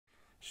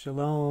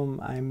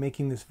Shalom, I'm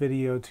making this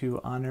video to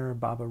honor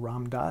Baba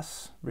Ram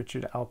Dass,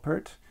 Richard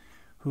Alpert,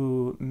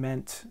 who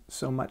meant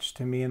so much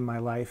to me in my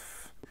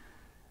life.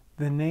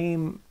 The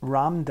name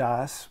Ram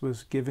Dass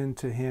was given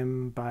to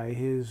him by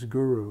his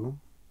guru,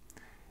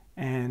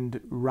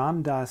 and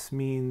Ram Dass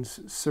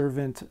means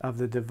servant of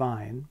the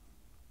divine.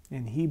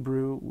 In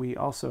Hebrew, we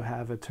also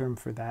have a term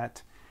for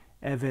that.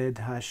 Eved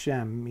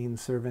Hashem means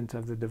servant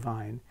of the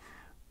divine.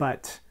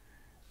 But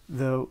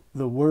the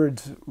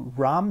words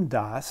Ram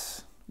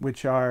Dass,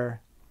 which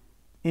are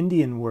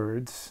Indian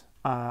words,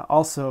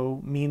 also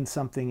mean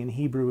something in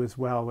Hebrew as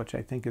well, which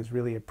I think is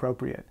really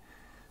appropriate.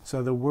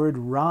 So the word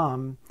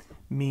Ram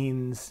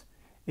means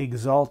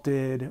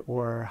exalted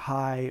or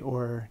high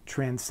or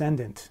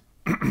transcendent.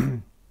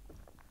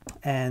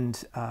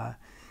 And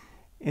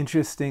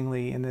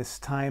interestingly, in this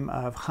time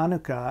of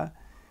Hanukkah,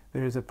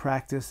 there's a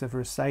practice of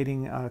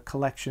reciting a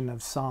collection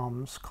of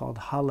psalms called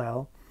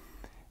Hallel.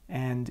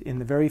 And in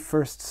the very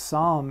first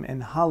psalm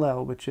in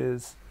Hallel, which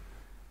is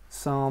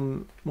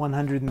Psalm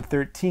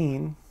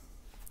 113,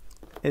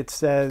 it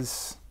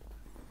says,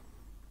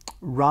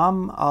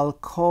 Ram al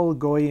kol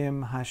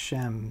goyim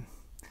Hashem.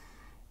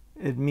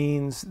 It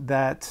means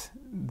that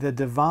the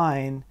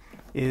divine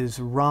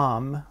is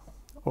Ram,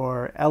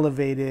 or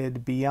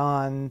elevated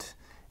beyond,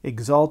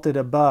 exalted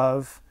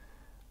above,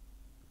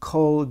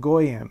 kol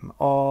goyim,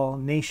 all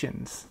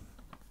nations.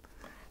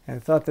 And I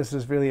thought this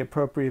was really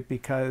appropriate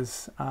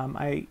because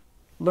I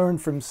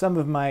learned from some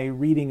of my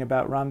reading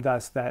about Ram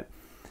Dass that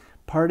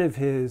part of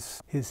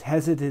his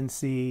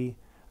hesitancy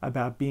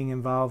about being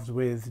involved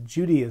with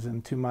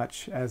Judaism too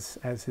much as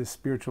his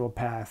spiritual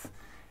path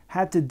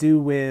had to do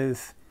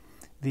with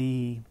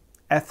the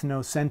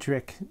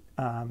ethnocentric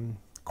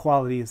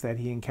qualities that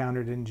he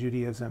encountered in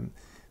Judaism,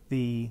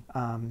 the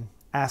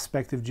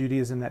aspect of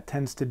Judaism that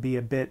tends to be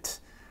a bit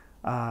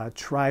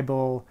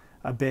tribal,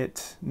 a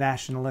bit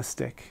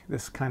nationalistic,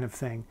 this kind of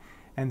thing.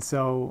 And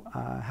so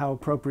how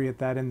appropriate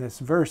that in this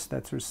verse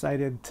that's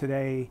recited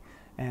today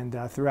and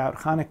throughout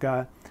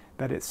Hanukkah,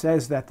 that it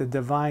says that the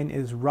divine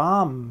is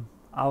Ram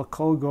al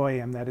kol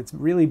goyim, that it's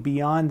really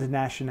beyond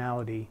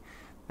nationality,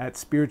 that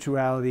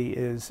spirituality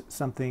is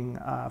something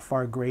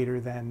far greater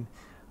than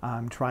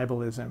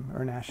tribalism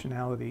or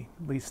nationality.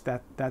 At least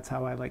that's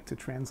how I like to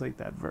translate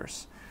that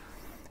verse.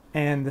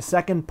 And the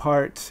second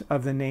part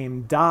of the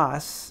name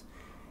Das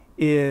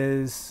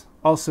is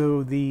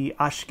also the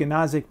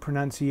Ashkenazic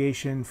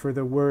pronunciation for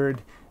the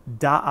word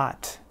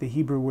da'at, the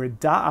Hebrew word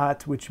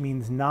da'at, which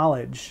means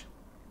knowledge.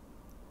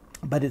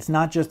 But it's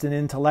not just an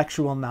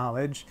intellectual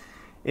knowledge,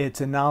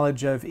 it's a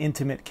knowledge of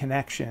intimate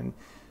connection.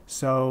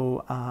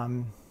 So,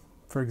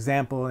 for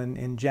example,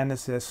 in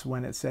Genesis,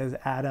 when it says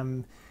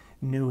Adam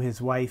knew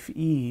his wife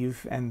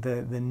Eve, and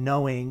the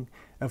knowing,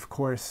 of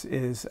course,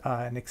 is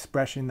an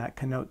expression that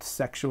connotes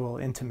sexual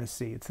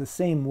intimacy. It's the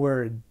same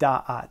word,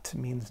 da'at,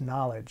 means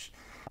knowledge.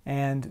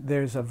 And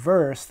there's a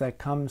verse that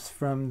comes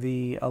from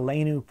the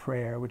Aleinu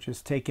prayer, which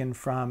is taken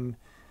from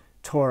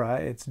Torah.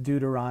 It's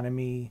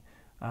Deuteronomy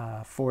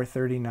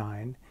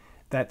 4:39,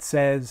 that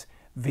says,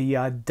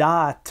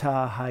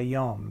 V'yadata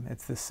hayom.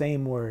 It's the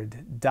same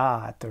word,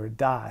 dat or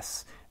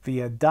das.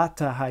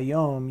 V'yadata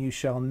hayom, you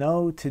shall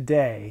know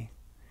today.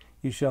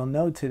 You shall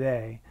know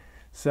today.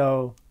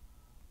 So,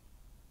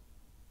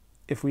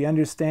 if we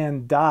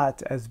understand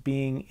dat as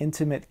being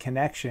intimate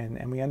connection,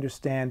 and we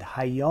understand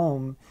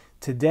hayom,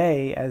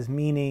 today, as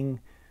meaning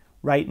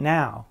right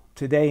now,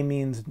 today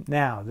means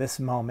now, this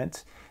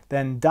moment,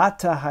 then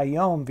data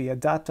hayom, via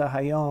data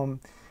hayom,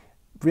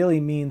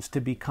 really means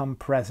to become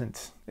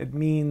present. It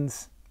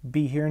means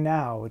be here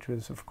now, which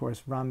was, of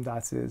course, Ram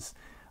Dass's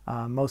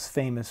most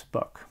famous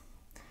book.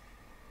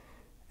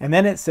 And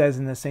then it says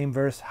in the same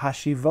verse,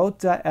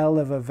 Hashivota el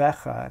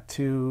levavecha,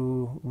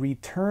 to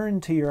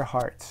return to your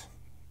heart.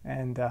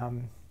 And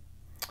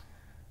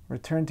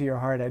return to your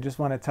heart. I just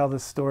want to tell the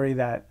story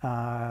that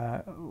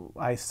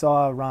I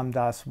saw Ram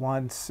Dass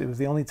once. It was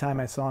the only time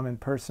I saw him in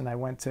person. I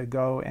went to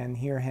go and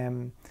hear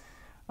him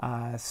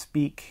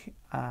speak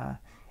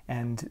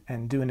and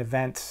do an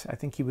event. I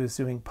think he was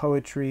doing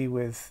poetry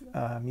with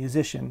some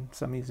musician,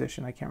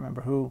 I can't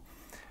remember who,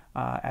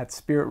 at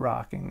Spirit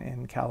Rock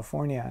in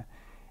California.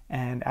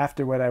 And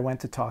afterward, I went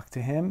to talk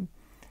to him,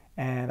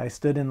 and I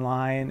stood in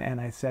line,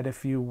 and I said a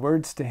few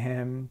words to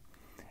him,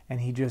 and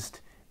he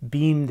just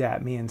beamed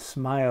at me and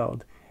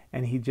smiled,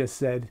 and he just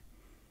said,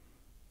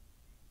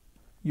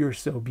 "You're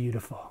so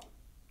beautiful."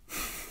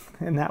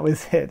 And that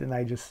was it. And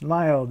I just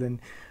smiled, and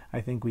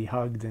I think we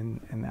hugged,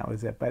 and that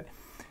was it. But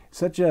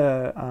such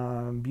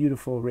a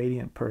beautiful,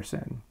 radiant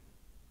person.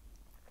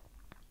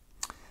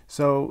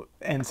 So,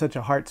 and such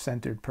a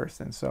heart-centered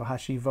person. So,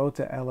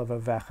 Hashivota el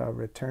levavecha,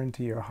 return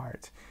to your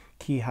heart.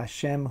 Ki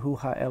Hashem hu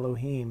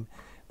ha-Elohim,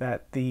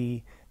 that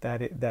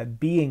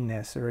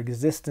beingness or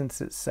existence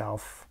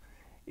itself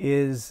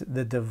is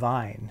the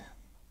divine.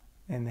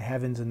 In the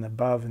heavens and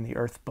above and the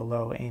earth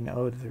below, ein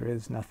od, there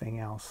is nothing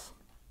else.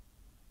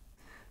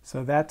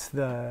 So that's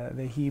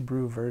the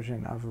Hebrew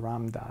version of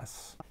Ram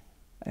Dass.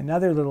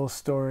 Another little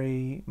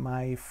story,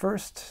 my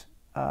first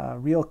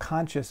real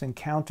conscious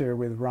encounter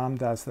with Ram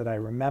Dass that I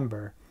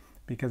remember,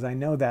 because I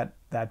know that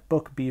that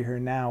book Be Here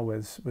Now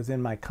was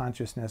in my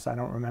consciousness. I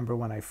don't remember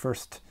when I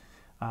first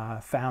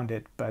found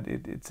it, but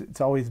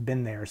it's always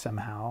been there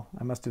somehow.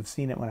 I must have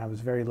seen it when I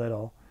was very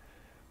little.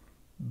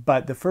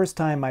 But the first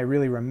time I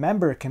really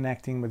remember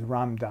connecting with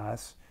Ram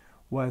Dass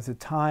was a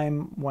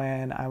time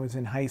when I was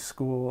in high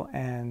school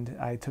and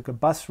I took a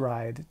bus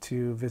ride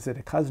to visit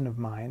a cousin of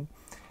mine,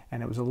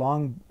 and it was a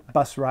long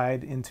bus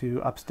ride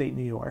into upstate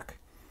New York,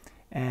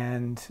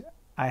 and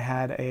I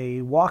had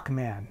a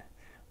Walkman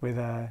with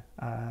a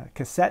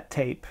cassette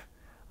tape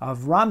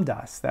of Ram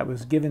Dass that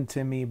was given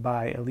to me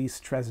by Elise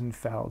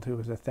Tresenfeld, who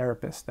was a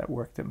therapist that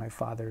worked at my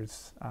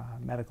father's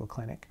medical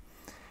clinic.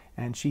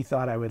 And she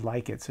thought I would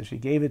like it, so she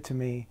gave it to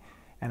me.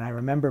 And I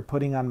remember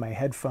putting on my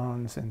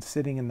headphones and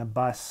sitting in the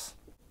bus.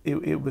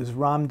 It was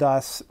Ram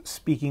Dass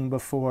speaking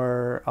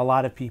before a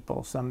lot of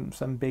people, some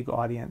big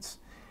audience.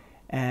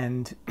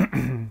 And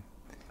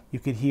you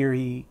could hear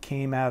he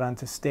came out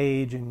onto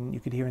stage, and you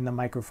could hear in the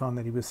microphone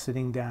that he was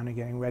sitting down and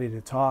getting ready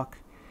to talk.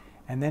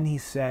 And then he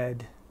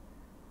said,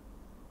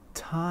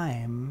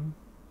 "Time."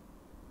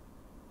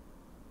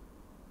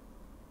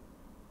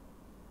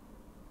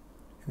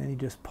 And then he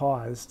just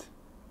paused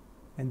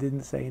and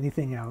didn't say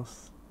anything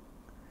else.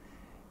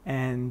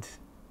 And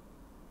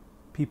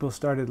people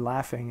started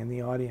laughing in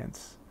the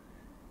audience.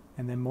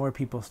 And then more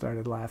people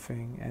started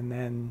laughing. And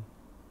then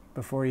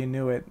before you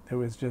knew it, there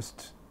was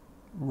just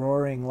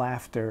roaring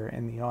laughter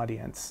in the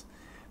audience,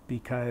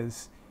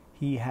 because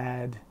he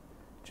had,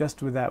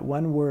 just with that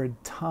one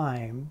word,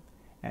 time,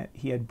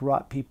 he had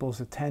brought people's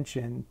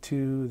attention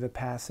to the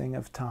passing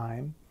of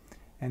time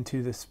and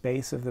to the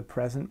space of the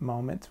present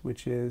moment,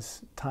 which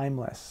is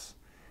timeless.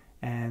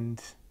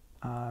 And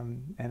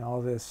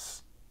all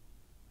this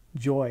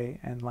joy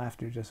and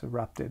laughter just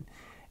erupted.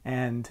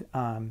 And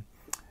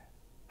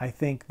I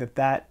think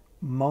that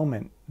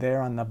moment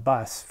there on the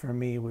bus for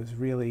me was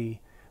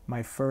really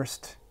my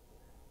first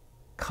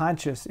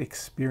conscious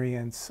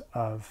experience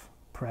of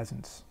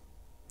presence.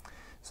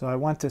 So I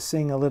want to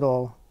sing a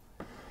little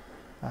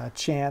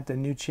chant, a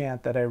new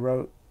chant that I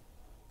wrote,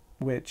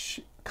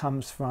 which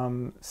comes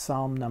from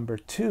Psalm number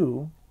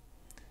 2.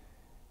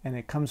 And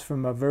it comes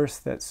from a verse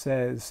that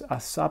says,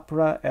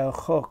 "Asapra el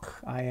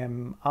chok," I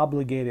am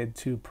obligated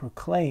to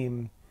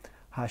proclaim,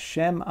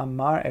 Hashem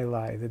amar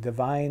elai, the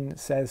divine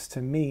says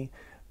to me,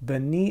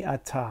 Bani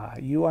ata,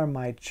 you are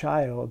my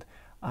child,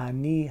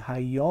 ani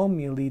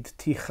hayom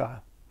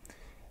yilidticha,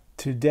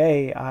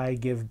 today I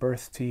give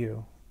birth to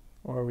you.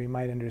 Or we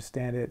might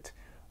understand it,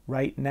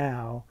 right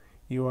now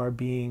you are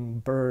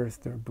being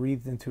birthed or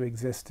breathed into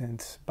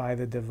existence by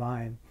the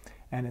divine.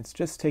 And it's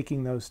just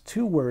taking those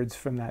two words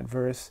from that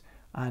verse,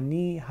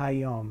 Ani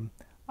hayom,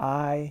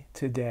 I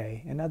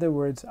today. In other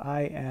words,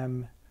 I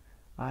am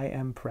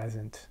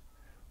present,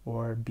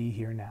 or be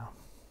here now.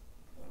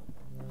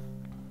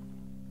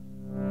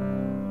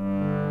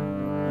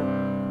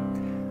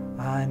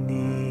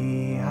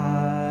 Ani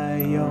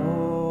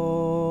hayom,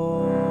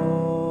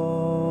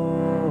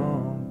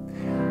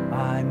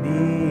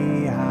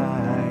 ani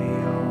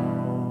hayom,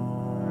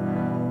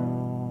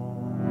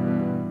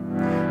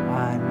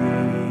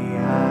 ani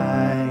hayom.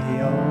 Ani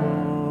hayom,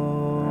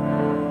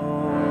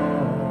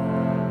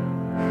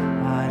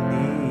 ani hayom,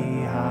 ani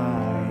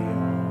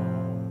hayom,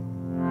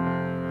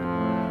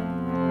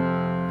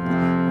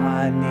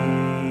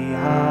 ani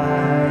hayom,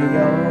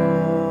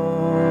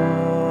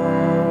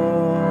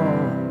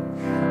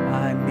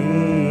 ani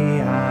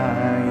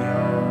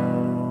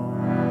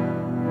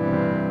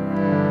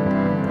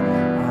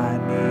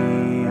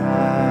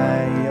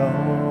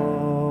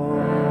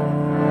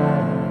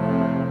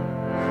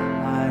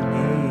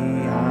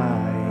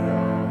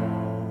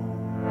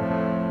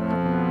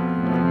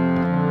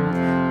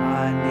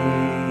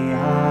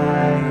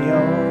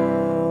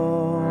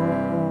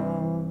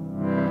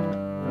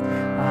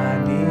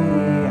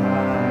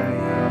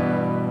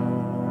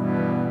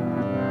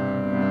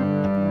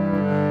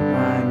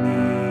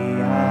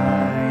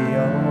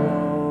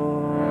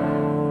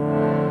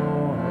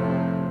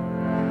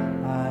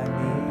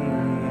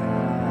hayom.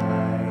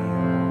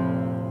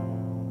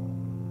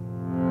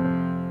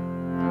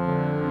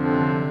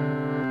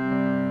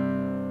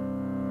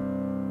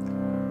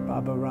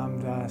 Baba Ram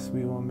Dass,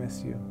 we will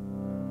miss you.